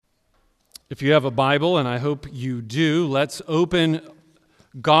If you have a Bible, and I hope you do, let's open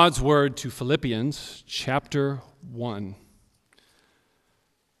God's Word to Philippians chapter 1.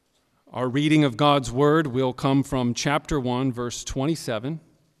 Our reading of God's Word will come from chapter 1, verse 27,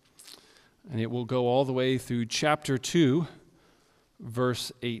 and it will go all the way through chapter 2,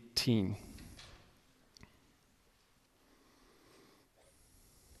 verse 18.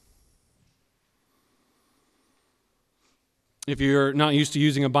 If you're not used to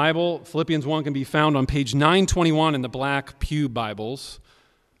using a Bible, Philippians 1 can be found on page 921 in the black Pew Bibles.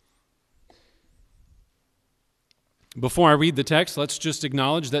 Before I read the text, let's just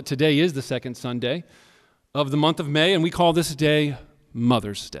acknowledge that today is the second Sunday of the month of May, and we call this day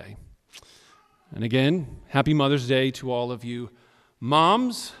Mother's Day. And again, happy Mother's Day to all of you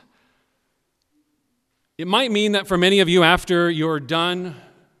moms. It might mean that for many of you, after you're done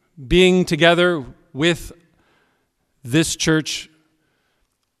being together with this church,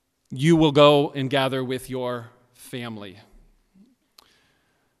 you will go and gather with your family.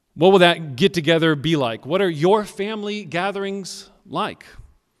 What will that get-together be like? What are your family gatherings like?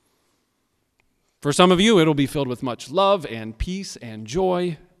 For some of you, it'll be filled with much love and peace and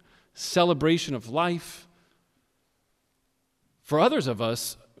joy, celebration of life. For others of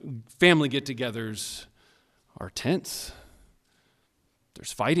us, family get-togethers are tense.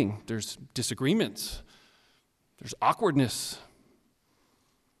 There's fighting, there's disagreements, there's awkwardness.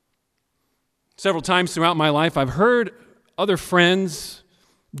 Several times throughout my life, I've heard other friends,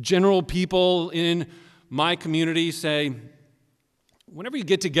 general people in my community say, whenever you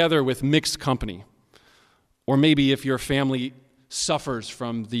get together with mixed company, or maybe if your family suffers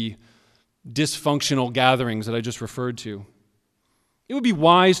from the dysfunctional gatherings that I just referred to, it would be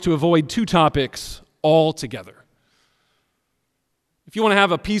wise to avoid two topics altogether. If you want to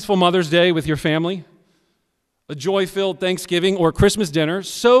have a peaceful Mother's Day with your family, a joy-filled Thanksgiving or Christmas dinner,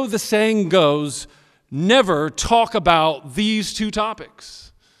 so the saying goes, never talk about these two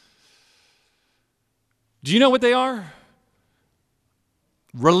topics. Do you know what they are?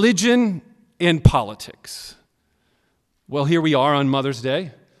 Religion and politics. Well, here we are on Mother's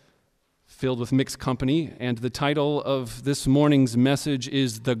Day, filled with mixed company, and the title of this morning's message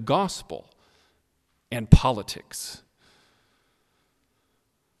is The Gospel and Politics.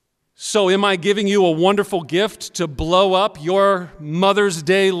 So am I giving you a wonderful gift to blow up your Mother's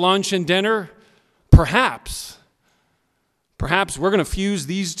Day lunch and dinner? Perhaps. Perhaps we're going to fuse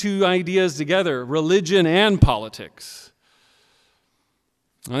these two ideas together, religion and politics.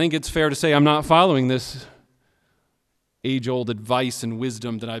 I think it's fair to say I'm not following this age-old advice and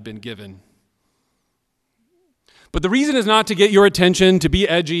wisdom that I've been given. But the reason is not to get your attention, to be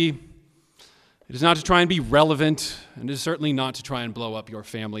edgy. It is not to try and be relevant, and it is certainly not to try and blow up your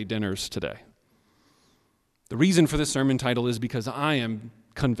family dinners today. The reason for this sermon title is because I am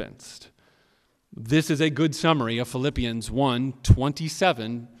convinced this is a good summary of Philippians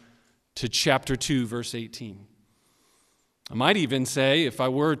 1:27 to chapter 2, verse 18. I might even say, if I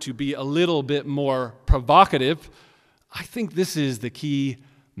were to be a little bit more provocative, I think this is the key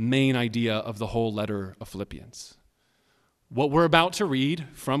main idea of the whole letter of Philippians. What we're about to read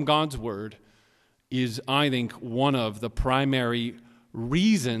from God's Word is, I think, one of the primary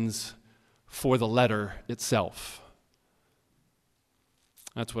reasons for the letter itself.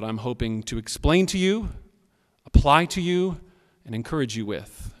 That's what I'm hoping to explain to you, apply to you, and encourage you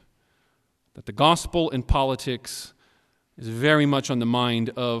with. That the gospel and politics is very much on the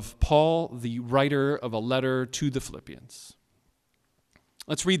mind of Paul, the writer of a letter to the Philippians.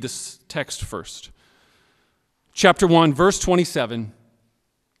 Let's read this text first. Chapter 1, verse 27,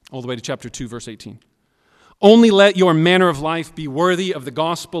 all the way to chapter 2, verse 18. Only let your manner of life be worthy of the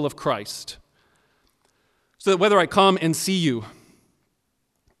gospel of Christ, so that whether I come and see you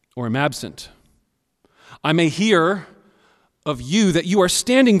or am absent, I may hear of you that you are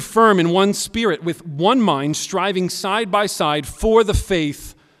standing firm in one spirit, with one mind, striving side by side for the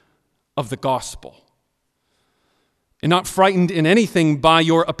faith of the gospel, and not frightened in anything by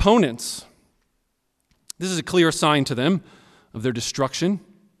your opponents. This is a clear sign to them of their destruction,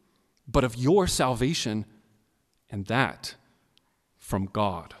 but of your salvation, and that from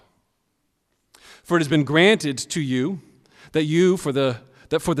God. For it has been granted to you that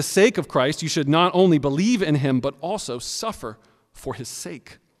for the sake of Christ you should not only believe in him, but also suffer for his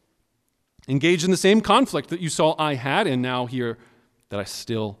sake. Engaged in the same conflict that you saw I had, and now hear that I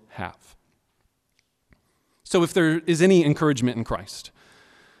still have. So if there is any encouragement in Christ,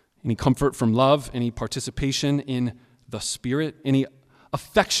 any comfort from love, any participation in the Spirit, any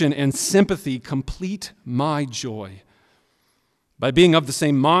affection and sympathy, complete my joy by being of the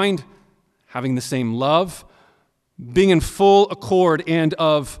same mind, having the same love, being in full accord and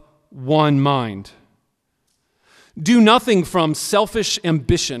of one mind. Do nothing from selfish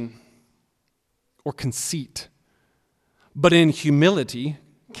ambition or conceit, but in humility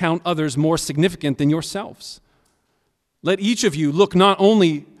count others more significant than yourselves. Let each of you look not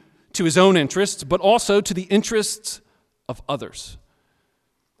only to his own interests, but also to the interests of others.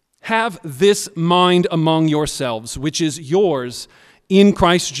 Have this mind among yourselves, which is yours in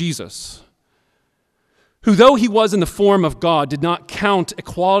Christ Jesus, who, though he was in the form of God, did not count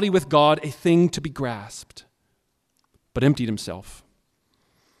equality with God a thing to be grasped, but emptied himself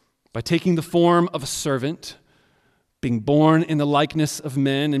by taking the form of a servant, being born in the likeness of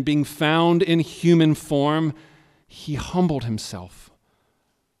men, and being found in human form, he humbled himself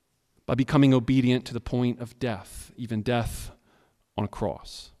by becoming obedient to the point of death, even death on a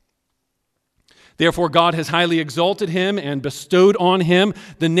cross. Therefore, God has highly exalted him and bestowed on him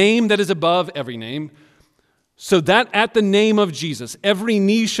the name that is above every name, so that at the name of Jesus, every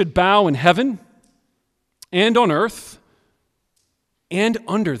knee should bow in heaven and on earth and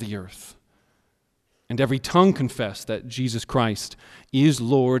under the earth, and every tongue confess that Jesus Christ is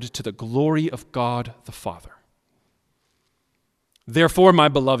Lord, to the glory of God the Father. Therefore, my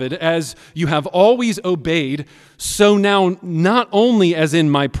beloved, as you have always obeyed, so now not only as in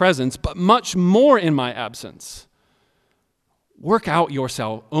my presence, but much more in my absence, work out your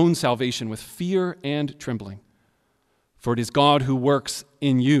own salvation with fear and trembling. For it is God who works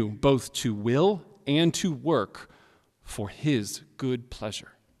in you, both to will and to work for his good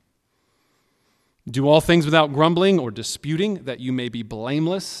pleasure. Do all things without grumbling or disputing, that you may be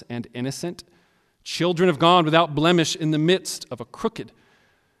blameless and innocent, children of God without blemish in the midst of a crooked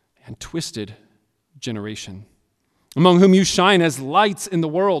and twisted generation, among whom you shine as lights in the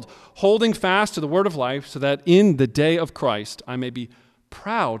world, holding fast to the word of life, so that in the day of Christ I may be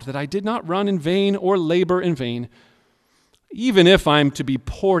proud that I did not run in vain or labor in vain. Even if I'm to be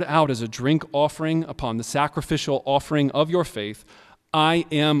poured out as a drink offering upon the sacrificial offering of your faith, I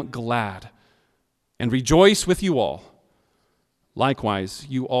am glad and rejoice with you all. Likewise,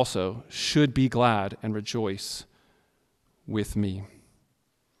 you also should be glad and rejoice with me.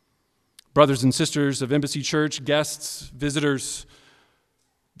 Brothers and sisters of Embassy Church, guests, visitors,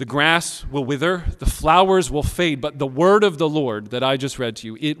 the grass will wither, the flowers will fade, but the word of the Lord that I just read to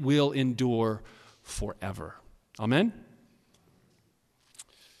you, it will endure forever. Amen?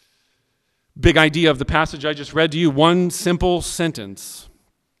 Big idea of the passage I just read to you, one simple sentence.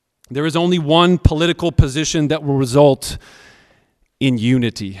 There is only one political position that will result in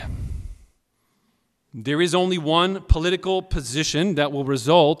unity. There is only one political position that will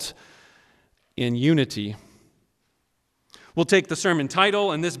result in unity. We'll take the sermon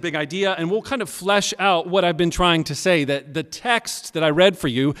title and this big idea, and we'll kind of flesh out what I've been trying to say, that the text that I read for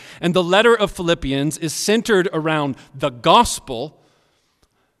you and the letter of Philippians is centered around the gospel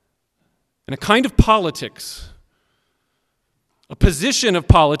and a kind of politics, a position of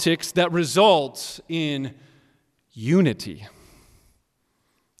politics that results in unity.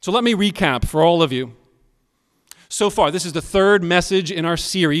 So let me recap for all of you. So far, this is the third message in our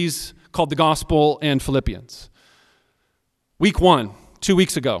series called The Gospel and Philippians. Week 1, 2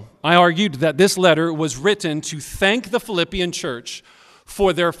 weeks ago, I argued that this letter was written to thank the Philippian church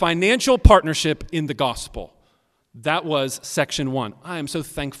for their financial partnership in the gospel. That was section 1. I am so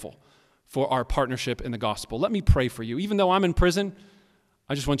thankful for our partnership in the gospel. Let me pray for you. Even though I'm in prison,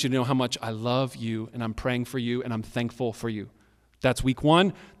 I just want you to know how much I love you, and I'm praying for you, and I'm thankful for you. That's week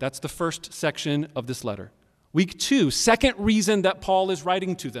 1. That's the first section of this letter. Week 2, second reason that Paul is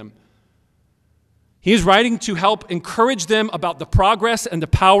writing to them. He is writing to help encourage them about the progress and the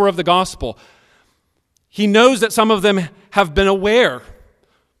power of the gospel. He knows that some of them have been aware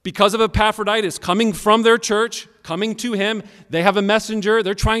because of Epaphroditus coming from their church, coming to him. They have a messenger.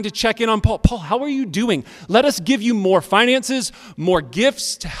 They're trying to check in on Paul. Paul, how are you doing? Let us give you more finances, more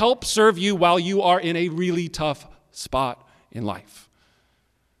gifts to help serve you while you are in a really tough spot in life.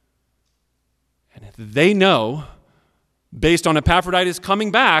 And they know, based on Epaphroditus coming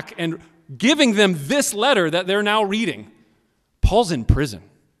back and giving them this letter that they're now reading, Paul's in prison.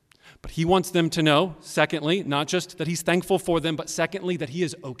 But he wants them to know, secondly, not just that he's thankful for them, but secondly, that he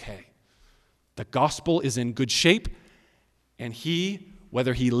is okay. The gospel is in good shape, and he,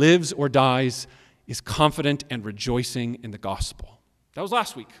 whether he lives or dies, is confident and rejoicing in the gospel. That was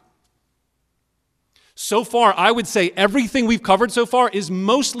last week. So far, I would say everything we've covered so far is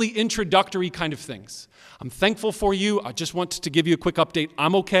mostly introductory kind of things. I'm thankful for you. I just want to give you a quick update.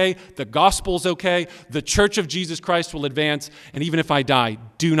 I'm okay. The gospel's okay. The church of Jesus Christ will advance. And even if I die,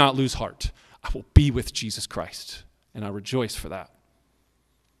 do not lose heart. I will be with Jesus Christ, and I rejoice for that.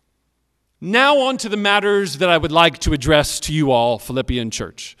 Now on to the matters that I would like to address to you all, Philippian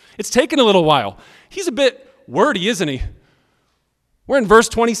church. It's taken a little while. He's a bit wordy, isn't he? We're in verse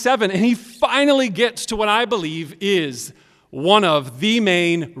 27, and he finally gets to what I believe is one of the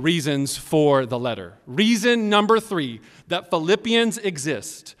main reasons for the letter. Reason number 3 that Philippians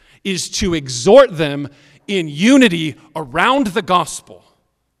exist is to exhort them in unity around the gospel.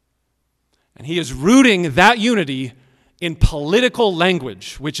 And he is rooting that unity in political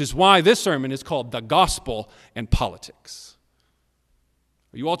language, which is why this sermon is called The Gospel and Politics.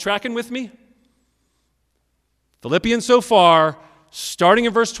 Are you all tracking with me? Philippians so far, starting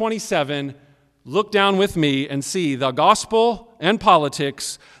in verse 27, look down with me and see the gospel and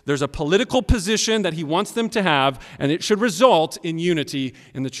politics. There's a political position that he wants them to have, and it should result in unity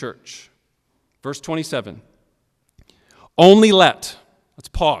in the church. Verse 27. Only let's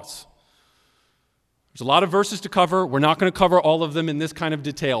pause. There's a lot of verses to cover. We're not going to cover all of them in this kind of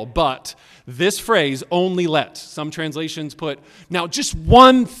detail, but this phrase, only let, some translations put, now just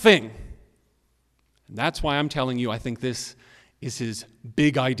one thing. And that's why I'm telling you, I think this is his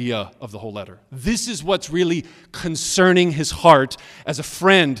big idea of the whole letter. This is what's really concerning his heart as a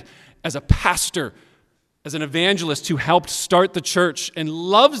friend, as a pastor, as an evangelist who helped start the church and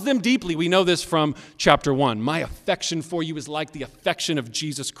loves them deeply. We know this from chapter 1. My affection for you is like the affection of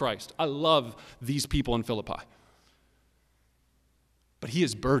Jesus Christ. I love these people in Philippi. But he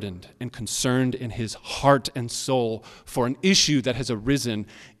is burdened and concerned in his heart and soul for an issue that has arisen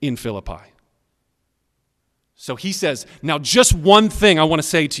in Philippi. So he says, now just one thing I want to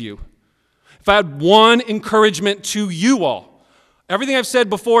say to you. If I had one encouragement to you all, everything I've said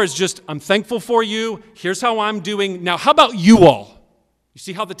before is just, I'm thankful for you. Here's how I'm doing. Now, how about you all? You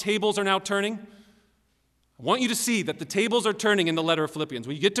see how the tables are now turning? I want you to see that the tables are turning in the letter of Philippians.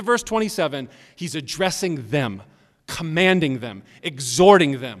 When you get to verse 27, he's addressing them, commanding them,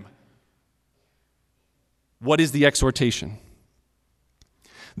 exhorting them. What is the exhortation?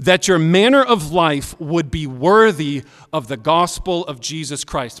 That your manner of life would be worthy of the gospel of Jesus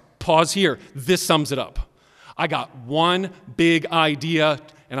Christ. Pause here. This sums it up. I got one big idea,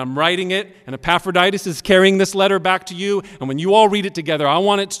 and I'm writing it, and Epaphroditus is carrying this letter back to you, and when you all read it together, I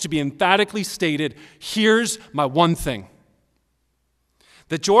want it to be emphatically stated, here's my one thing.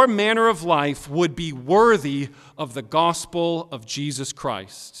 That your manner of life would be worthy of the gospel of Jesus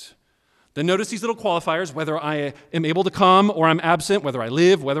Christ. Then notice these little qualifiers, whether I am able to come or I'm absent, whether I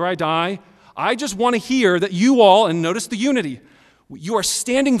live, whether I die. I just want to hear that you all, and notice the unity, you are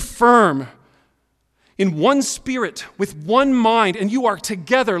standing firm in one spirit, with one mind, and you are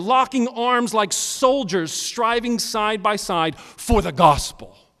together, locking arms like soldiers, striving side by side for the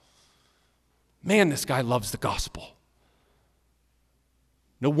gospel. Man, this guy loves the gospel.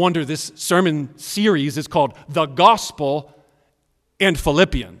 No wonder this sermon series is called The Gospel and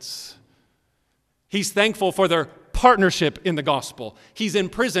Philippians. He's thankful for their partnership in the gospel. He's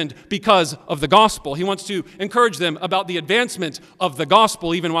imprisoned because of the gospel. He wants to encourage them about the advancement of the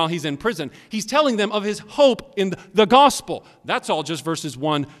gospel even while he's in prison. He's telling them of his hope in the gospel. That's all just verses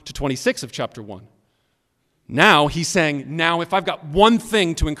 1 to 26 of chapter 1. Now he's saying, now if I've got one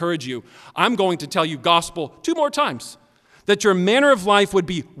thing to encourage you, I'm going to tell you gospel 2 more times. That your manner of life would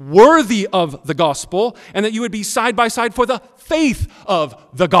be worthy of the gospel and that you would be side by side for the faith of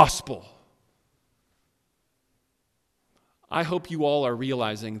the gospel. I hope you all are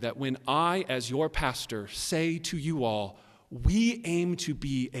realizing that when I, as your pastor, say to you all, we aim to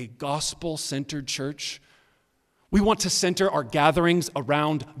be a gospel-centered church. We want to center our gatherings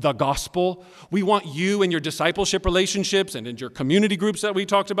around the gospel. We want you and your discipleship relationships and in your community groups that we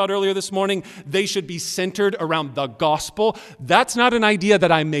talked about earlier this morning, they should be centered around the gospel. That's not an idea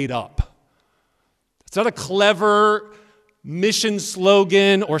that I made up. It's not a clever mission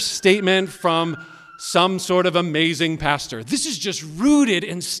slogan or statement from some sort of amazing pastor. This is just rooted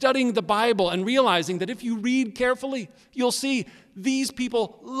in studying the Bible and realizing that if you read carefully, you'll see these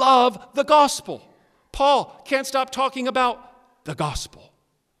people love the gospel. Paul can't stop talking about the gospel.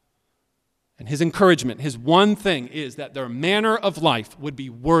 And his encouragement, his one thing is that their manner of life would be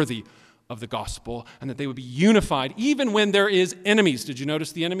worthy of the gospel and that they would be unified even when there is enemies. Did you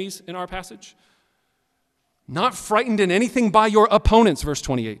notice the enemies in our passage? Not frightened in anything by your opponents, verse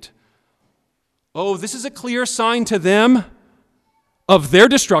 28. Oh, this is a clear sign to them of their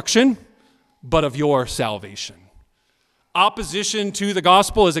destruction, but of your salvation. Opposition to the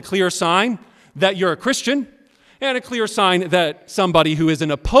gospel is a clear sign that you're a Christian, and a clear sign that somebody who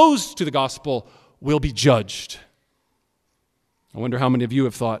isn't opposed to the gospel will be judged. I wonder how many of you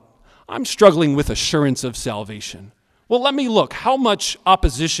have thought, I'm struggling with assurance of salvation. Well, let me look. How much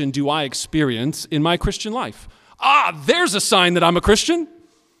opposition do I experience in my Christian life? There's a sign that I'm a Christian.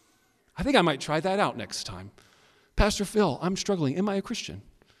 I think I might try that out next time. Pastor Phil, I'm struggling. Am I a Christian?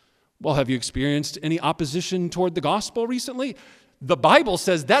 Well, have you experienced any opposition toward the gospel recently? The Bible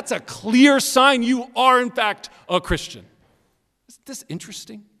says that's a clear sign you are, in fact, a Christian. Isn't this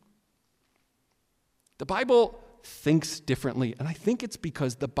interesting? The Bible thinks differently, and I think it's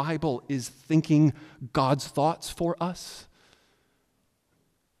because the Bible is thinking God's thoughts for us.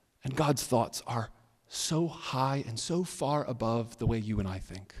 And God's thoughts are so high and so far above the way you and I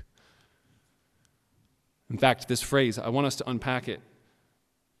think. In fact, this phrase, I want us to unpack it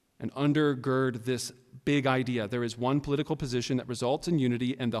and undergird this big idea. There is one political position that results in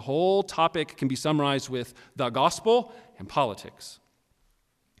unity, and the whole topic can be summarized with the gospel and politics.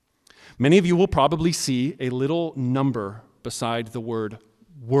 Many of you will probably see a little number beside the word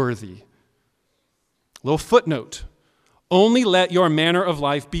worthy. A little footnote. Only let your manner of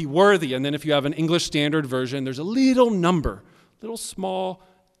life be worthy. And then if you have an English Standard Version, there's a little number, little small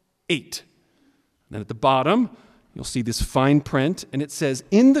 8. And then at the bottom, you'll see this fine print, and it says,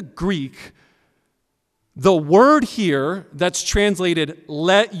 in the Greek, the word here that's translated,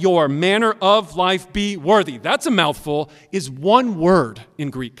 let your manner of life be worthy, that's a mouthful, is one word in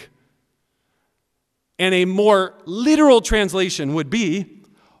Greek. And a more literal translation would be,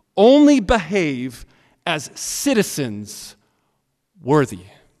 only behave as citizens worthy.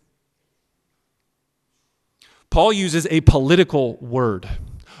 Paul uses a political word,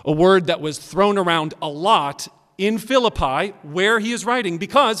 a word that was thrown around a lot in Philippi, where he is writing,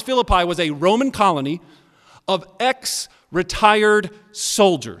 because Philippi was a Roman colony of ex-retired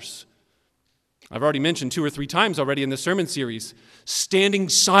soldiers. I've already mentioned 2 or 3 times already in this sermon series, standing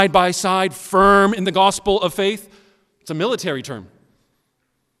side by side, firm in the gospel of faith. It's a military term.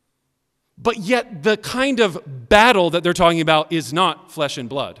 But yet the kind of battle that they're talking about is not flesh and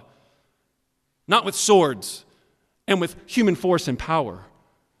blood, not with swords and with human force and power.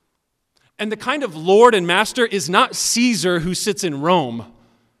 And the kind of Lord and Master is not Caesar who sits in Rome,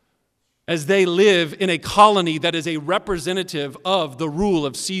 as they live in a colony that is a representative of the rule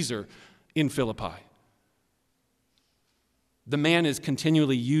of Caesar in Philippi. The man is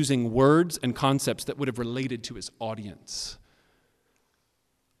continually using words and concepts that would have related to his audience.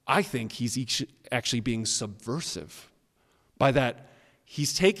 I think he's actually being subversive. By that,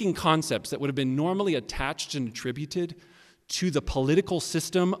 he's taking concepts that would have been normally attached and attributed to the political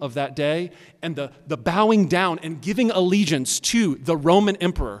system of that day and the bowing down and giving allegiance to the Roman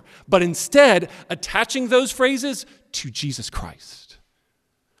emperor, but instead attaching those phrases to Jesus Christ.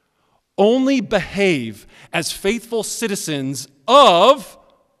 Only behave as faithful citizens of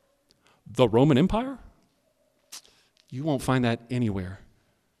the Roman Empire? You won't find that anywhere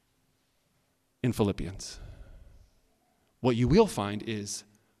in Philippians. What you will find is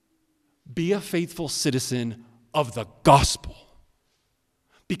be a faithful citizen of the gospel.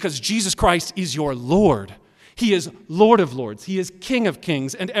 Because Jesus Christ is your Lord. He is Lord of lords. He is King of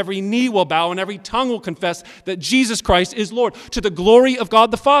kings. And every knee will bow and every tongue will confess that Jesus Christ is Lord, to the glory of God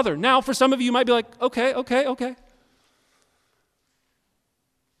the Father. Now, for some of you, you might be like, okay.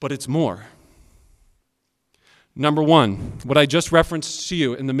 But it's more. Number 1, what I just referenced to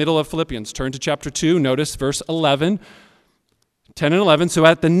you in the middle of Philippians. Turn to chapter 2, notice verse 11, 10 and 11. So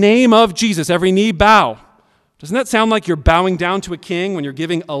at the name of Jesus, every knee bow. Doesn't that sound like you're bowing down to a king when you're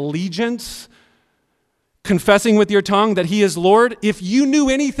giving allegiance? Confessing with your tongue that he is Lord? If you knew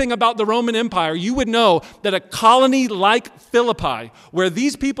anything about the Roman Empire, you would know that a colony like Philippi, where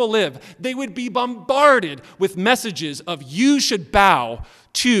these people live, they would be bombarded with messages of you should bow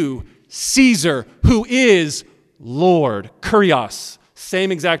to Caesar, who is Lord. Kurios,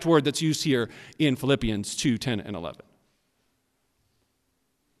 same exact word that's used here in Philippians 2, 10 and 11.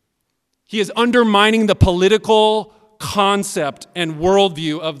 He is undermining the political concept and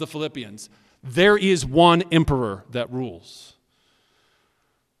worldview of the Philippians. There is one emperor that rules.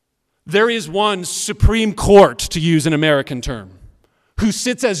 There is one Supreme Court, to use an American term, who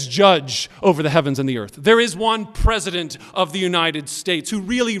sits as judge over the heavens and the earth. There is one president of the United States who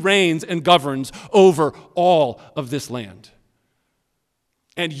really reigns and governs over all of this land.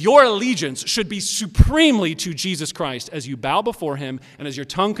 And your allegiance should be supremely to Jesus Christ as you bow before him and as your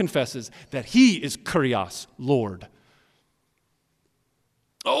tongue confesses that he is Kurios, Lord.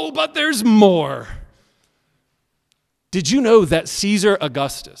 Oh, but there's more. Did you know that Caesar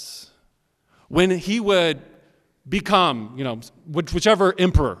Augustus, when he would become, whichever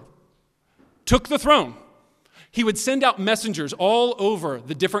emperor took the throne, he would send out messengers all over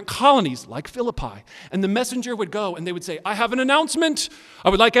the different colonies like Philippi. And the messenger would go and they would say, I have an announcement. I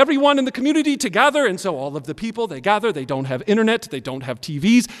would like everyone in the community to gather. And so all of the people, they gather. They don't have internet. They don't have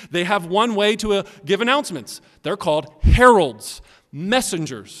TVs. They have one way to give announcements. They're called heralds,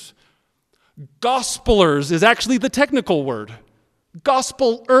 messengers. Gospelers is actually the technical word.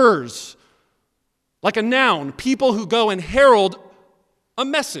 Gospelers. Like a noun, people who go and herald a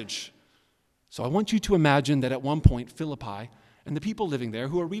message. So I want you to imagine that at one point, Philippi and the people living there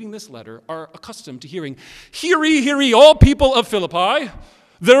who are reading this letter are accustomed to hearing, "Hear ye, hear ye, all people of Philippi.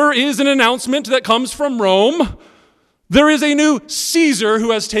 There is an announcement that comes from Rome. There is a new Caesar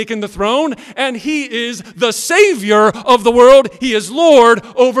who has taken the throne, and he is the Savior of the world. He is Lord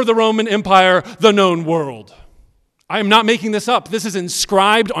over the Roman Empire, the known world." I am not making this up. This is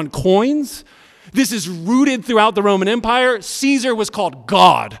inscribed on coins. This is rooted throughout the Roman Empire. Caesar was called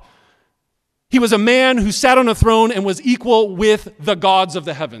God. He was a man who sat on a throne and was equal with the gods of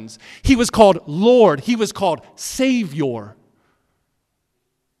the heavens. He was called Lord. He was called Savior.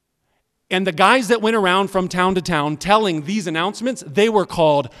 And the guys that went around from town to town telling these announcements, they were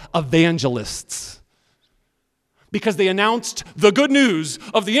called evangelists. Because they announced the good news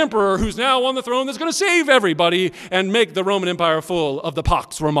of the emperor who's now on the throne that's going to save everybody and make the Roman Empire full of the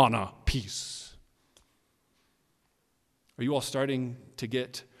Pax Romana, peace. Are you all starting to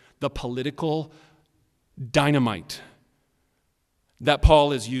get the political dynamite that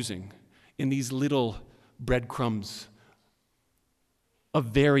Paul is using in these little breadcrumbs of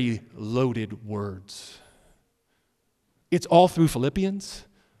very loaded words? It's all through Philippians.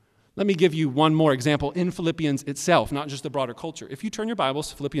 Let me give you one more example in Philippians itself, not just the broader culture. If you turn your Bibles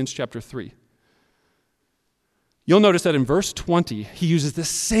to Philippians chapter 3, you'll notice that in verse 20, he uses the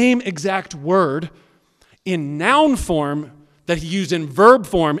same exact word in noun form that he used in verb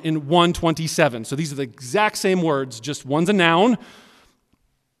form in 1:27. So these are the exact same words, just one's a noun,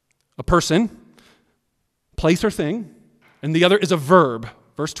 a person, place or thing, and the other is a verb,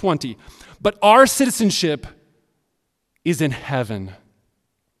 verse 20. But our citizenship is in heaven,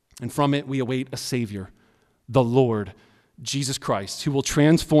 and from it we await a Savior, the Lord Jesus Christ, who will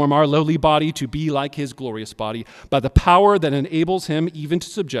transform our lowly body to be like his glorious body by the power that enables him even to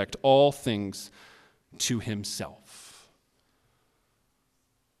subject all things to himself.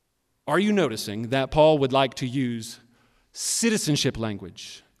 Are you noticing that Paul would like to use citizenship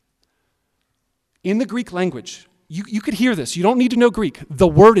language? In the Greek language, you could hear this. You don't need to know Greek. The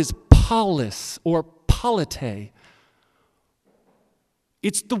word is polis or polite.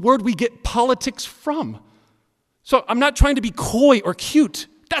 It's the word we get politics from. So I'm not trying to be coy or cute.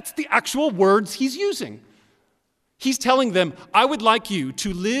 That's the actual words he's using. He's telling them, I would like you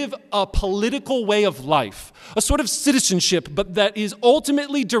to live a political way of life, a sort of citizenship, but that is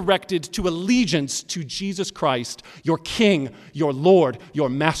ultimately directed to allegiance to Jesus Christ, your King, your Lord, your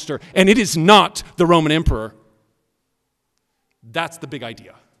Master, and it is not the Roman Emperor. That's the big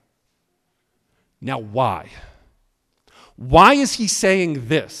idea. Now, why? Why is he saying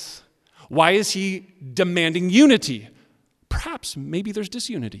this? Why is he demanding unity? Perhaps, maybe there's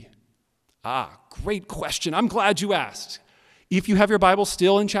disunity. Great question. I'm glad you asked. If you have your Bible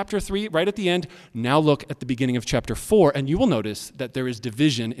still in chapter 3, right at the end, now look at the beginning of chapter 4, and you will notice that there is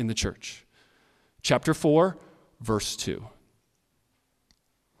division in the church. Chapter 4, verse 2.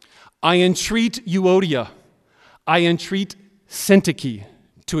 I entreat Euodia, I entreat Syntyche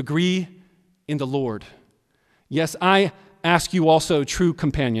to agree in the Lord. Yes, I ask you also, true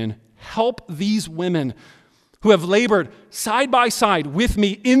companion, help these women who have labored side by side with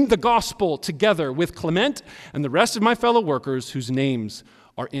me in the gospel together with Clement and the rest of my fellow workers whose names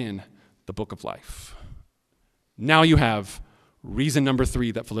are in the book of life. Now you have reason number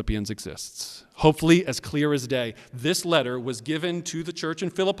 3 that Philippians exists. Hopefully as clear as day. This letter was given to the church in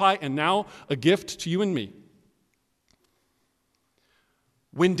Philippi and now a gift to you and me.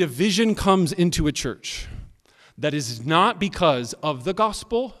 When division comes into a church, that is not because of the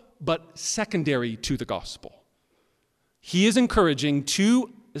gospel, but secondary to the gospel. He is encouraging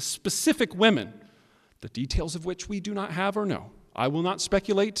 2 specific women, the details of which we do not have or know. I will not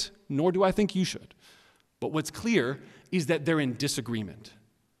speculate, nor do I think you should. But what's clear is that they're in disagreement.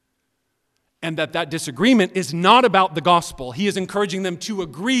 And that disagreement is not about the gospel. He is encouraging them to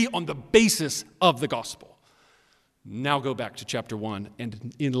agree on the basis of the gospel. Now go back to chapter 1.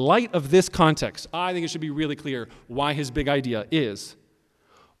 And in light of this context, I think it should be really clear why his big idea is,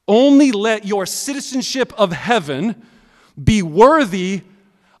 only let your citizenship of heaven be worthy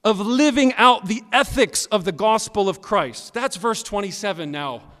of living out the ethics of the gospel of Christ. That's verse 27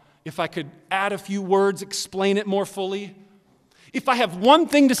 now. If I could add a few words, explain it more fully. If I have one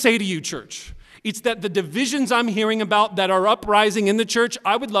thing to say to you, church, it's that the divisions I'm hearing about that are uprising in the church,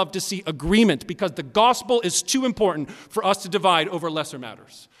 I would love to see agreement because the gospel is too important for us to divide over lesser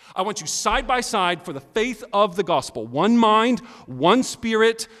matters. I want you side by side for the faith of the gospel. One mind, one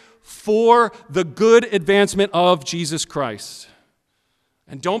spirit, for the good advancement of Jesus Christ.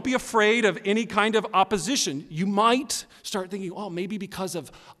 And don't be afraid of any kind of opposition. You might start thinking, oh, maybe because of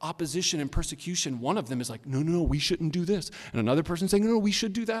opposition and persecution, one of them is like, no, we shouldn't do this. And another person saying, no, we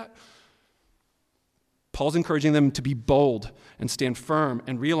should do that. Paul's encouraging them to be bold and stand firm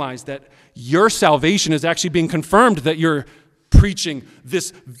and realize that your salvation is actually being confirmed, that you're preaching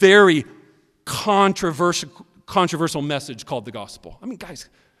this very controversial message called the gospel. I mean, guys,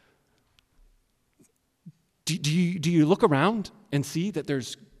 do you look around and see that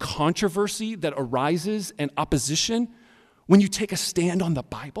there's controversy that arises and opposition when you take a stand on the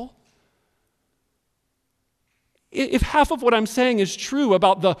Bible? If half of what I'm saying is true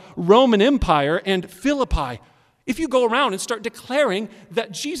about the Roman Empire and Philippi, if you go around and start declaring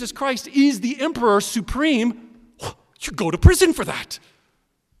that Jesus Christ is the Emperor Supreme, you go to prison for that.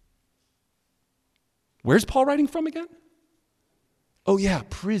 Where's Paul writing from again? Oh yeah,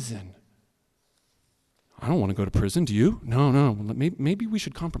 prison. I don't want to go to prison, do you? No, maybe we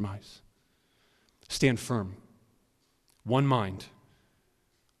should compromise. Stand firm. One mind.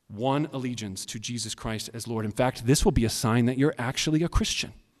 One allegiance to Jesus Christ as Lord. In fact, this will be a sign that you're actually a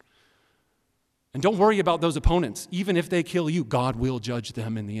Christian. And don't worry about those opponents. Even if they kill you, God will judge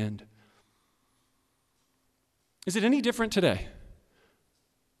them in the end. Is it any different today?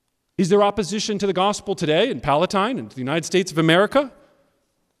 Is there opposition to the gospel today in Palatine and the United States of America?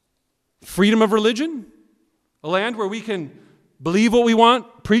 Freedom of religion? A land where we can believe what we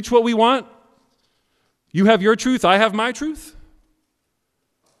want, preach what we want? You have your truth, I have my truth?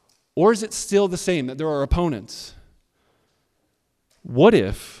 Or is it still the same, that there are opponents? What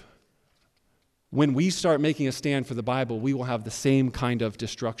if, when we start making a stand for the Bible, we will have the same kind of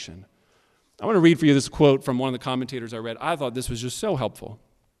destruction? I want to read for you this quote from one of the commentators I read. I thought this was just so helpful.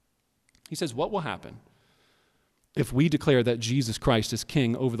 He says, what will happen if we declare that Jesus Christ is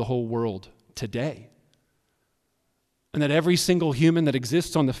king over the whole world today? And that every single human that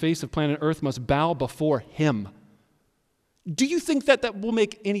exists on the face of planet Earth must bow before him? Do you think that will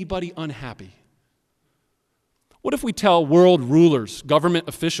make anybody unhappy? What if we tell world rulers, government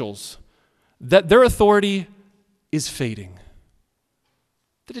officials, that their authority is fading,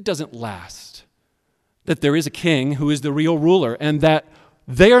 that it doesn't last, that there is a king who is the real ruler, and that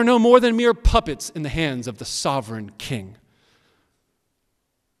they are no more than mere puppets in the hands of the sovereign king?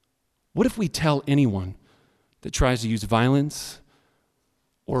 What if we tell anyone that tries to use violence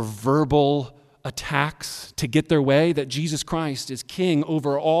or verbal attacks to get their way that Jesus Christ is king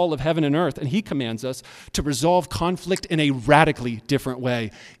over all of heaven and earth, and he commands us to resolve conflict in a radically different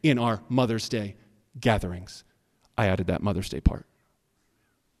way in our Mother's Day gatherings? I added that Mother's Day part.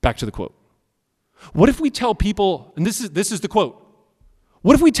 Back to the quote. What if we tell people, and this is the quote,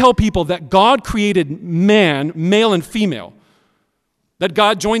 what if we tell people that God created man, male and female, that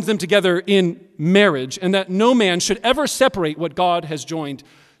God joins them together in marriage, and that no man should ever separate what God has joined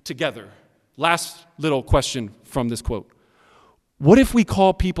together? Last little question from this quote. What if we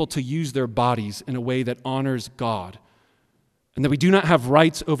call people to use their bodies in a way that honors God, and that we do not have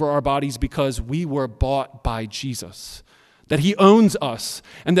rights over our bodies because we were bought by Jesus, that he owns us,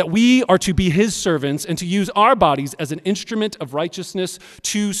 and that we are to be his servants and to use our bodies as an instrument of righteousness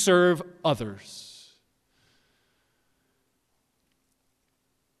to serve others?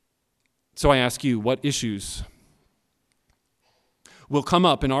 So I ask you, what issues will come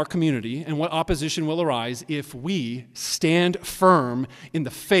up in our community and what opposition will arise if we stand firm in the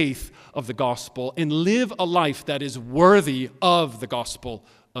faith of the gospel and live a life that is worthy of the gospel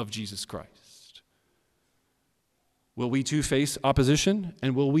of Jesus Christ? Will we too face opposition?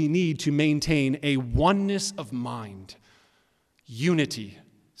 And will we need to maintain a oneness of mind, unity,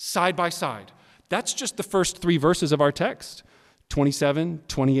 side by side? That's just the first 3 verses of our text, 27,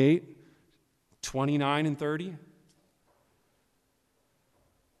 28, 29 and 30.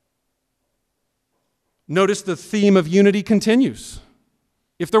 Notice the theme of unity continues.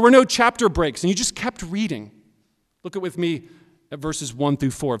 If there were no chapter breaks and you just kept reading, look with me at verses 1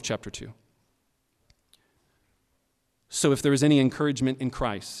 through 4 of chapter 2. So if there is any encouragement in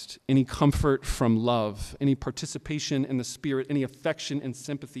Christ, any comfort from love, any participation in the Spirit, any affection and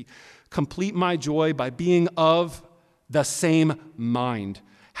sympathy, complete my joy by being of the same mind,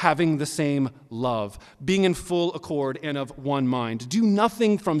 having the same love, being in full accord and of one mind. Do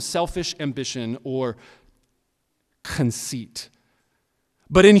nothing from selfish ambition or conceit,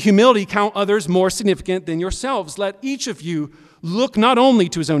 but in humility count others more significant than yourselves. Let each of you look not only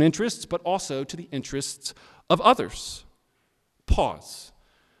to his own interests, but also to the interests of others. Pause.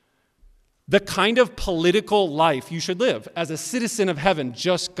 The kind of political life you should live as a citizen of heaven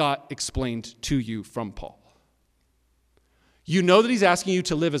just got explained to you from Paul. You know that he's asking you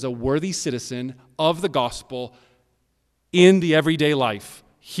to live as a worthy citizen of the gospel, in the everyday life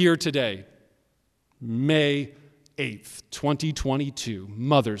here today, May 8th, 2022,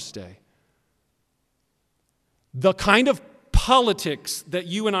 Mother's Day. The kind of politics that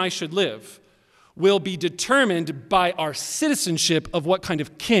you and I should live will be determined by our citizenship of what kind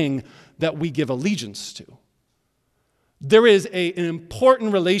of king that we give allegiance to. There is an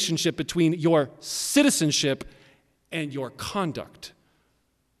important relationship between your citizenship and your conduct,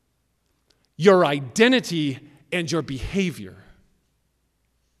 your identity and your behavior.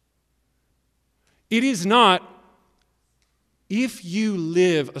 It is not, if you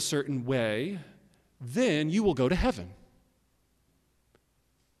live a certain way, then you will go to heaven.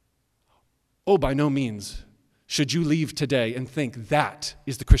 Oh, by no means should you leave today and think that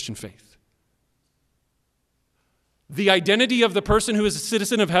is the Christian faith. The identity of the person who is a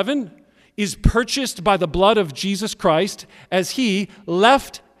citizen of heaven is purchased by the blood of Jesus Christ as he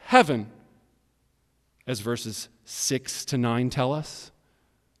left heaven, as verses 6 to 9 tell us.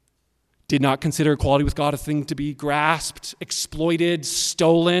 Did not consider equality with God a thing to be grasped, exploited,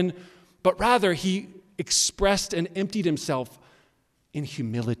 stolen, but rather he expressed and emptied himself in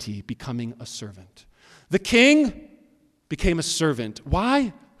humility, becoming a servant. The king became a servant.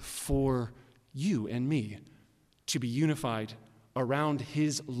 Why? For you and me to be unified around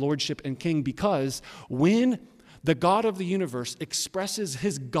his lordship and king, because when the God of the universe expresses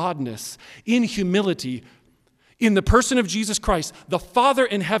his godness in humility in the person of Jesus Christ, the Father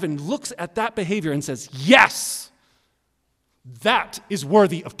in heaven looks at that behavior and says, yes, that is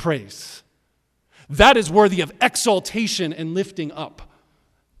worthy of praise. That is worthy of exaltation and lifting up.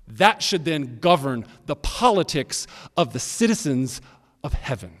 That should then govern the politics of the citizens of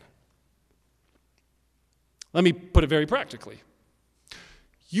heaven. Let me put it very practically.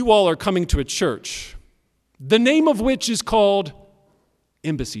 You all are coming to a church, the name of which is called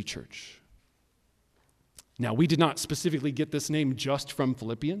Embassy Church. Now, we did not specifically get this name just from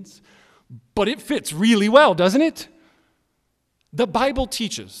Philippians, but it fits really well, doesn't it? The Bible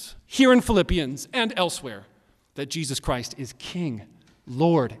teaches, here in Philippians and elsewhere, that Jesus Christ is King,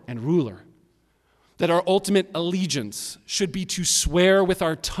 Lord, and ruler. That our ultimate allegiance should be to swear with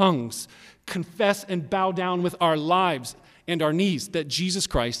our tongues, confess and bow down with our lives and our knees that Jesus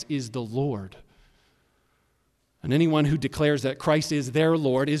Christ is the Lord. And anyone who declares that Christ is their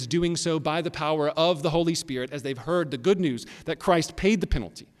Lord is doing so by the power of the Holy Spirit, as they've heard the good news that Christ paid the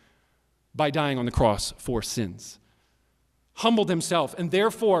penalty by dying on the cross for sins. Humbled himself, and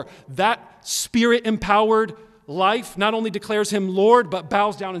therefore that Spirit-empowered life not only declares him Lord, but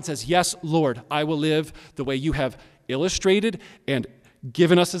bows down and says, yes, Lord, I will live the way you have illustrated and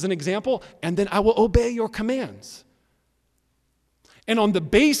given us as an example, and then I will obey your commands. And on the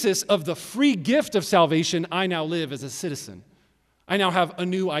basis of the free gift of salvation, I now live as a citizen. I now have a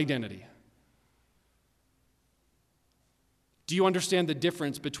new identity. Do you understand the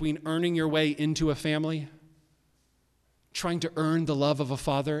difference between earning your way into a family, trying to earn the love of a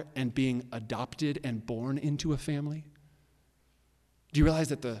father, and being adopted and born into a family? Do you realize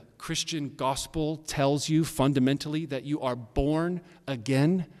that the Christian gospel tells you fundamentally that you are born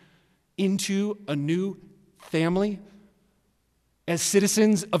again into a new family as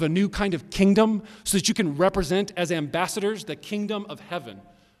citizens of a new kind of kingdom so that you can represent as ambassadors the kingdom of heaven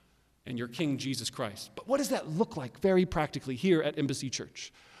and your King Jesus Christ? But what does that look like very practically here at Embassy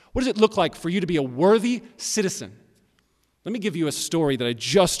Church? What does it look like for you to be a worthy citizen? Let me give you a story that I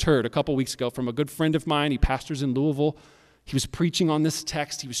just heard a couple weeks ago from a good friend of mine. He pastors in Louisville. He was preaching on this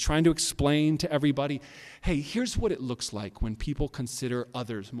text. He was trying to explain to everybody, hey, here's what it looks like when people consider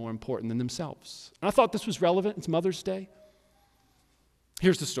others more important than themselves. And I thought this was relevant. It's Mother's Day.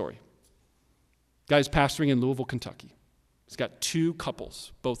 Here's the story. Guy's pastoring in Louisville, Kentucky. He's got two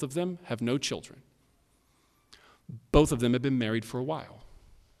couples. Both of them have no children. Both of them have been married for a while.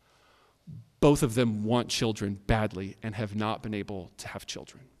 Both of them want children badly and have not been able to have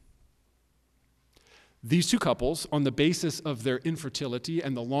children. These two couples, on the basis of their infertility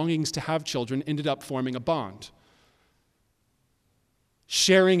and the longings to have children, ended up forming a bond,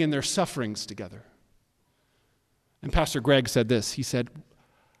 sharing in their sufferings together. And Pastor Greg said this. He said,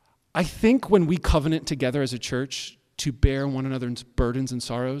 I think when we covenant together as a church to bear one another's burdens and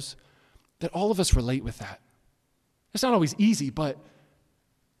sorrows, that all of us relate with that. It's not always easy, but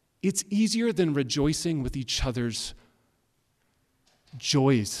it's easier than rejoicing with each other's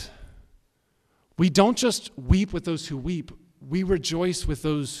joys. We don't just weep with those who weep, we rejoice with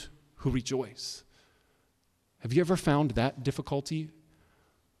those who rejoice. Have you ever found that difficulty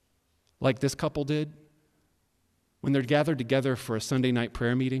like this couple did when they're gathered together for a Sunday night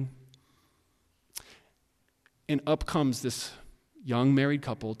prayer meeting? And up comes this young married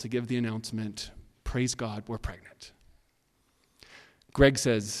couple to give the announcement, praise God, we're pregnant. Greg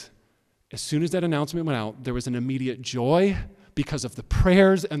says, as soon as that announcement went out, there was an immediate joy because of the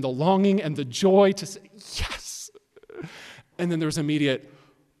prayers and the longing and the joy to say, yes. And then there was immediate,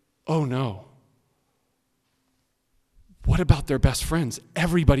 oh no. What about their best friends?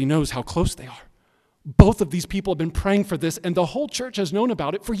 Everybody knows how close they are. Both of these people have been praying for this, and the whole church has known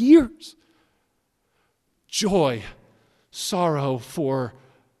about it for years. Joy, sorrow for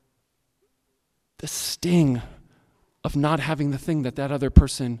the sting of not having the thing that other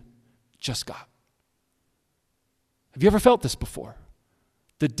person just got. Have you ever felt this before?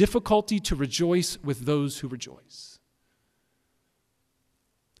 The difficulty to rejoice with those who rejoice.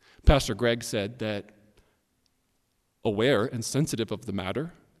 Pastor Greg said that aware and sensitive of the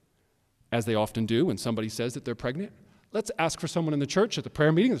matter, as they often do when somebody says that they're pregnant, let's ask for someone in the church at the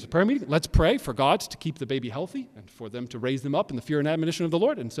prayer meeting. There's a prayer meeting. Let's pray for God to keep the baby healthy and for them to raise them up in the fear and admonition of the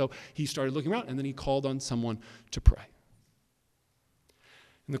Lord. And so he started looking around, and then he called on someone to pray.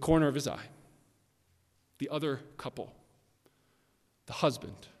 In the corner of his eye, the other couple, the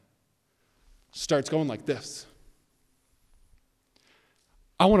husband, starts going like this.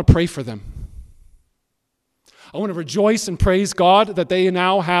 I want to pray for them. I want to rejoice and praise God that they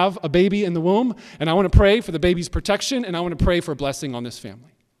now have a baby in the womb, and I want to pray for the baby's protection, and I want to pray for a blessing on this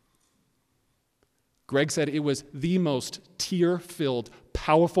family. Greg said it was the most tear-filled,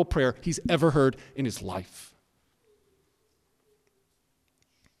 powerful prayer he's ever heard in his life.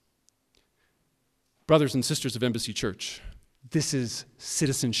 Brothers and sisters of Embassy Church, this is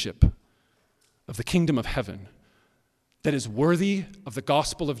citizenship of the kingdom of heaven that is worthy of the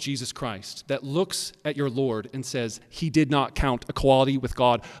gospel of Jesus Christ, that looks at your Lord and says, he did not count equality with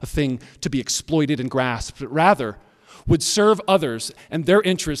God a thing to be exploited and grasped, but rather would serve others and their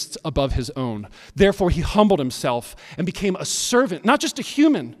interests above his own. Therefore, he humbled himself and became a servant, not just a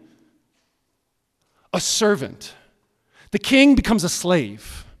human, a servant. The king becomes a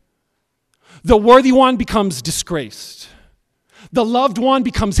slave. The worthy one becomes disgraced. The loved one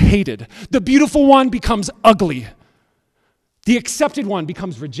becomes hated. The beautiful one becomes ugly. The accepted one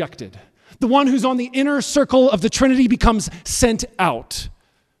becomes rejected. The one who's on the inner circle of the Trinity becomes sent out.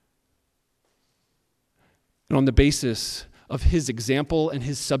 And on the basis of his example and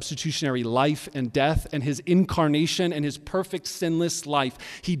his substitutionary life and death and his incarnation and his perfect sinless life,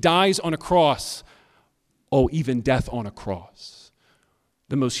 he dies on a cross. Oh, even death on a cross.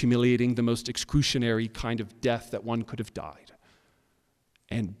 The most humiliating, the most excruciatory kind of death that one could have died.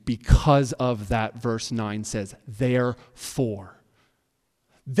 And because of that, verse 9 says, therefore,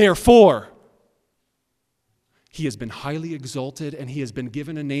 he has been highly exalted and he has been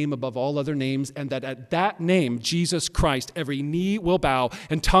given a name above all other names, and that at that name, Jesus Christ, every knee will bow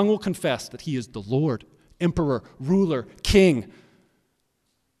and tongue will confess that he is the Lord, emperor, ruler, king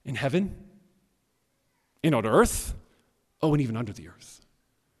in heaven, and on earth, oh, and even under the earth.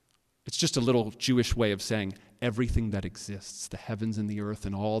 It's just a little Jewish way of saying everything that exists, the heavens and the earth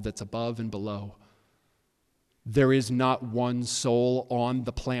and all that's above and below. There is not one soul on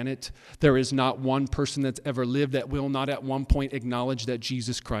the planet. There is not one person that's ever lived that will not at one point acknowledge that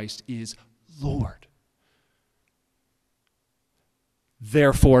Jesus Christ is Lord.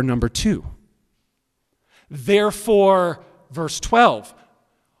 Therefore, number 2. Therefore, verse 12.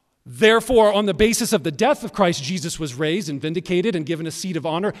 Therefore, on the basis of the death of Christ, Jesus was raised and vindicated and given a seat of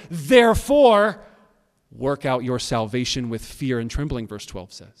honor. Therefore, work out your salvation with fear and trembling, verse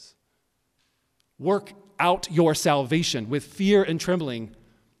 12 says. Work out your salvation with fear and trembling.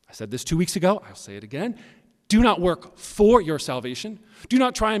 I said this 2 weeks ago. I'll say it again. Do not work for your salvation. Do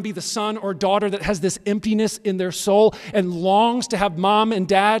not try and be the son or daughter that has this emptiness in their soul and longs to have mom and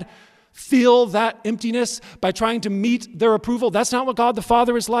dad fill that emptiness by trying to meet their approval. That's not what God the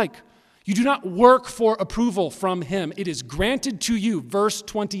Father is like. You do not work for approval from him. It is granted to you, verse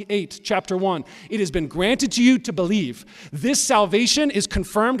 28, chapter 1. It has been granted to you to believe. This salvation is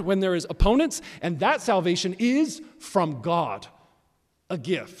confirmed when there is opponents, and that salvation is from God, a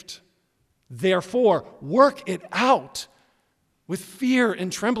gift. Therefore, work it out with fear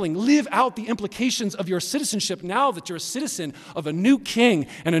and trembling. Live out the implications of your citizenship now that you're a citizen of a new king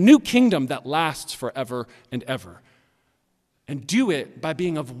and a new kingdom that lasts forever and ever. And do it by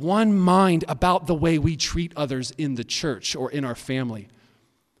being of one mind about the way we treat others in the church or in our family.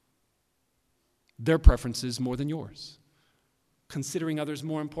 Their preferences more than yours. Considering others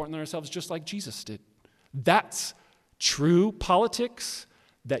more important than ourselves, just like Jesus did. That's true politics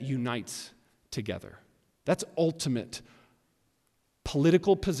that unites together. That's ultimate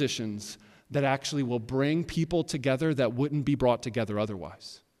political positions that actually will bring people together that wouldn't be brought together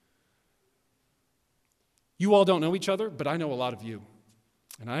otherwise. You all don't know each other, but I know a lot of you.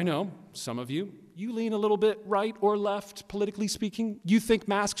 And I know some of you lean a little bit right or left, politically speaking. You think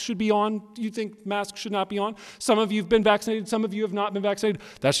masks should be on. You think masks should not be on. Some of you have been vaccinated. Some of you have not been vaccinated.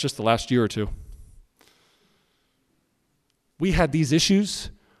 That's just the last year or two. We had these issues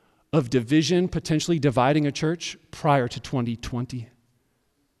of division, potentially dividing a church prior to 2020.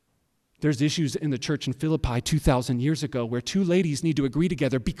 There's issues in the church in Philippi 2,000 years ago where two ladies need to agree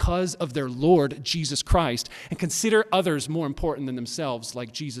together because of their Lord Jesus Christ and consider others more important than themselves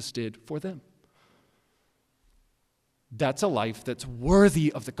like Jesus did for them. That's a life that's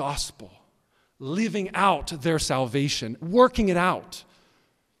worthy of the gospel, living out their salvation, working it out.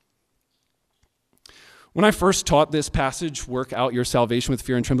 When I first taught this passage, work out your salvation with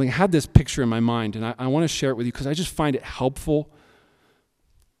fear and trembling, I had this picture in my mind, and I want to share it with you because I just find it helpful.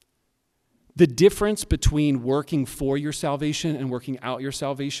 The difference between working for your salvation and working out your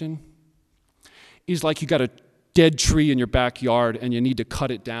salvation is like you got a dead tree in your backyard and you need to cut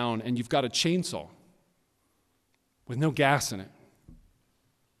it down, and you've got a chainsaw with no gas in it.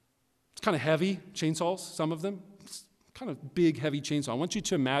 It's kind of heavy, chainsaws, some of them. It's kind of big, heavy chainsaw. I want you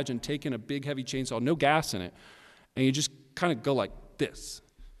to imagine taking a big, heavy chainsaw, no gas in it, and you just kind of go like this,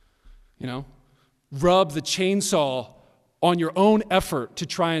 Rub the chainsaw on your own effort to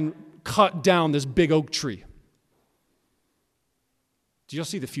try and cut down this big oak tree. Do y'all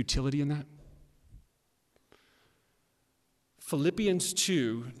see the futility in that? Philippians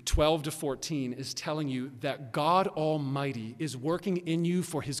 2:12-14 is telling you that God Almighty is working in you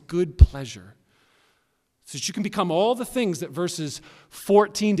for his good pleasure, so that you can become all the things that verses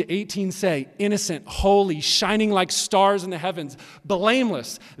 14-18 say: innocent, holy, shining like stars in the heavens,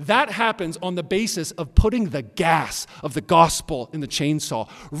 blameless. That happens on the basis of putting the gas of the gospel in the chainsaw,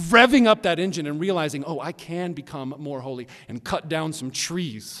 revving up that engine and realizing, I can become more holy and cut down some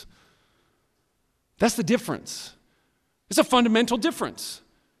trees. That's the difference. It's a fundamental difference.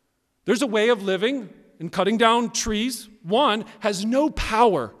 There's a way of living and cutting down trees. One has no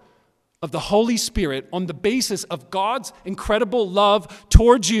power of the Holy Spirit on the basis of God's incredible love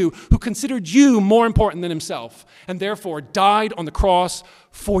towards you, who considered you more important than himself, and therefore died on the cross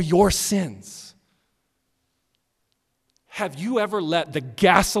for your sins. Have you ever let the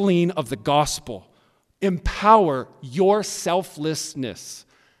gasoline of the gospel empower your selflessness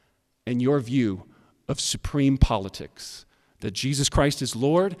and your view of supreme politics? That Jesus Christ is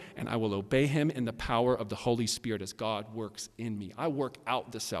Lord, and I will obey him in the power of the Holy Spirit as God works in me. I work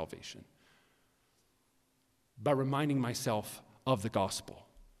out the salvation by reminding myself of the gospel.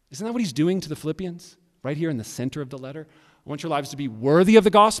 Isn't that what he's doing to the Philippians? Right here in the center of the letter. I want your lives to be worthy of the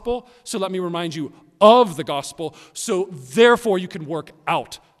gospel, so let me remind you of the gospel, so therefore you can work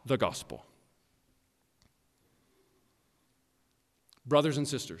out the gospel. Brothers and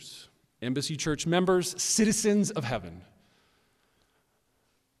sisters, Embassy Church members, citizens of heaven,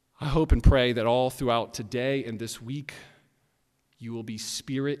 I hope and pray that all throughout today and this week, you will be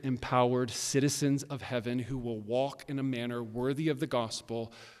Spirit-empowered citizens of heaven who will walk in a manner worthy of the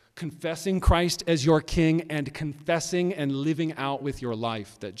gospel, confessing Christ as your King and confessing and living out with your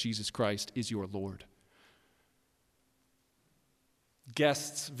life that Jesus Christ is your Lord.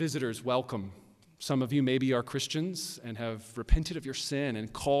 Guests, visitors, welcome. Some of you maybe are Christians and have repented of your sin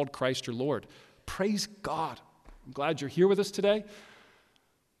and called Christ your Lord. Praise God. I'm glad you're here with us today.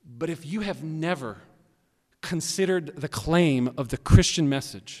 But if you have never considered the claim of the Christian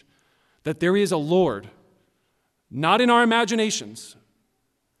message that there is a Lord, not in our imaginations,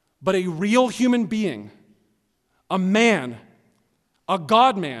 but a real human being, a man, a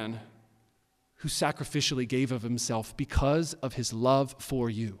God-man, who sacrificially gave of himself because of his love for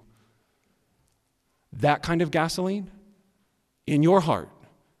you, that kind of gasoline in your heart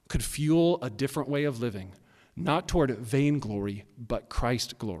could fuel a different way of living. Not toward vainglory, but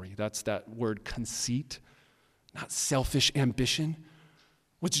Christ glory. That's that word conceit, not selfish ambition.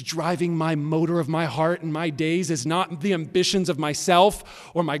 What's driving my motor of my heart and my days is not the ambitions of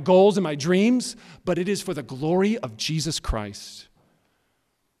myself or my goals and my dreams, but it is for the glory of Jesus Christ.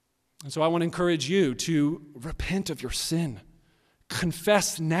 And so I want to encourage you to repent of your sin.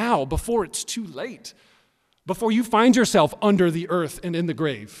 Confess now before it's too late, before you find yourself under the earth and in the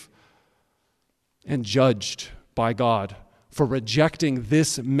grave, and judged by God for rejecting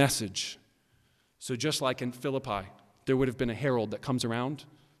this message. So just like in Philippi, there would have been a herald that comes around.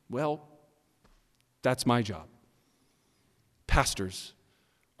 Well, that's my job. Pastors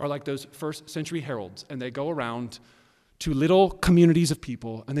are like those first century heralds, and they go around to little communities of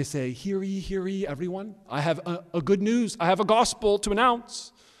people, and they say, hear ye, everyone. I have a good news. I have a gospel to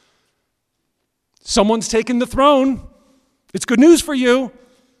announce. Someone's taken the throne. It's good news for you.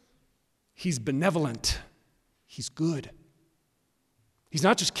 He's benevolent. He's good. He's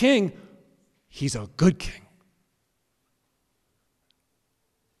not just king, he's a good king.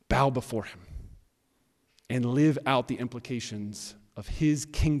 Bow before him and live out the implications of his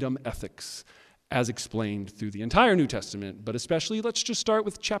kingdom ethics as explained through the entire New Testament, but especially let's just start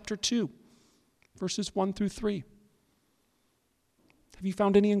with chapter 2, verses 1 through 3. Have you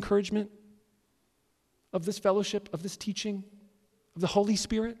found any encouragement of this fellowship, of this teaching, of the Holy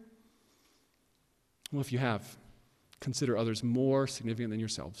Spirit? Well, if you have, consider others more significant than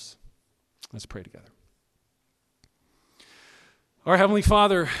yourselves. Let's pray together. Our Heavenly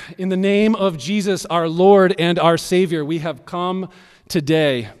Father, in the name of Jesus, our Lord and our Savior, we have come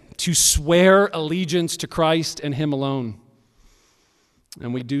today to swear allegiance to Christ and him alone.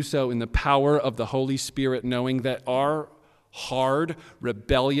 And we do so in the power of the Holy Spirit, knowing that our hard,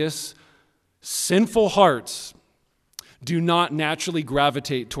 rebellious, sinful hearts do not naturally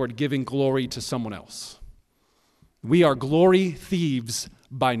gravitate toward giving glory to someone else. We are glory thieves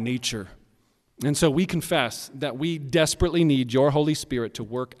by nature. And so we confess that we desperately need your Holy Spirit to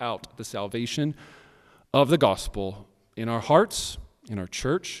work out the salvation of the gospel in our hearts, in our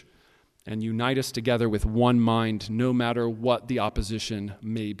church, and unite us together with one mind, no matter what the opposition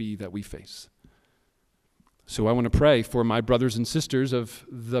may be that we face. So I want to pray for my brothers and sisters of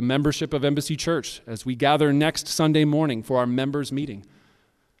the membership of Embassy Church as we gather next Sunday morning for our members' meeting.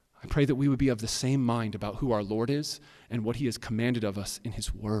 I pray that we would be of the same mind about who our Lord is and what he has commanded of us in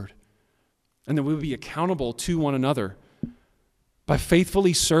his word. And that we would be accountable to one another by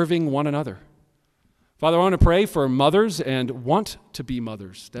faithfully serving one another. Father, I want to pray for mothers and want to be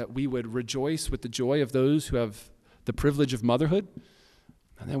mothers, that we would rejoice with the joy of those who have the privilege of motherhood,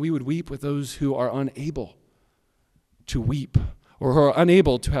 and that we would weep with those who are unable to weep or who are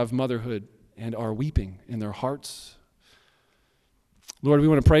unable to have motherhood and are weeping in their hearts. Lord, we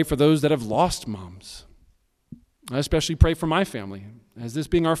want to pray for those that have lost moms. I especially pray for my family, as this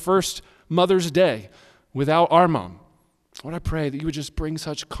being our first Mother's Day without our mom. Lord, I pray that you would just bring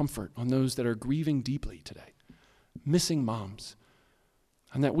such comfort on those that are grieving deeply today, missing moms,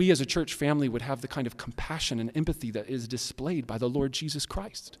 and that we as a church family would have the kind of compassion and empathy that is displayed by the Lord Jesus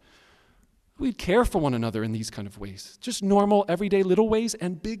Christ. We'd care for one another in these kind of ways, just normal, everyday little ways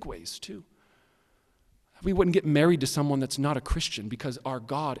and big ways too. We wouldn't get married to someone that's not a Christian because our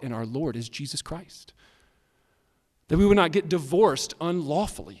God and our Lord is Jesus Christ. That we would not get divorced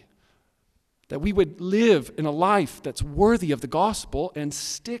unlawfully. That we would live in a life that's worthy of the gospel and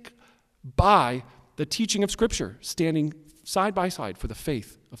stick by the teaching of Scripture, standing side by side for the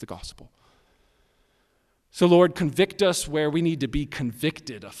faith of the gospel. So, Lord, convict us where we need to be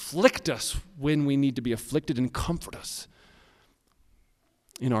convicted, afflict us when we need to be afflicted, and comfort us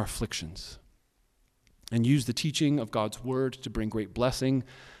in our afflictions. And use the teaching of God's word to bring great blessing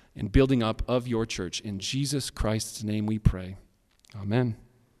and building up of your church. In Jesus Christ's name we pray. Amen.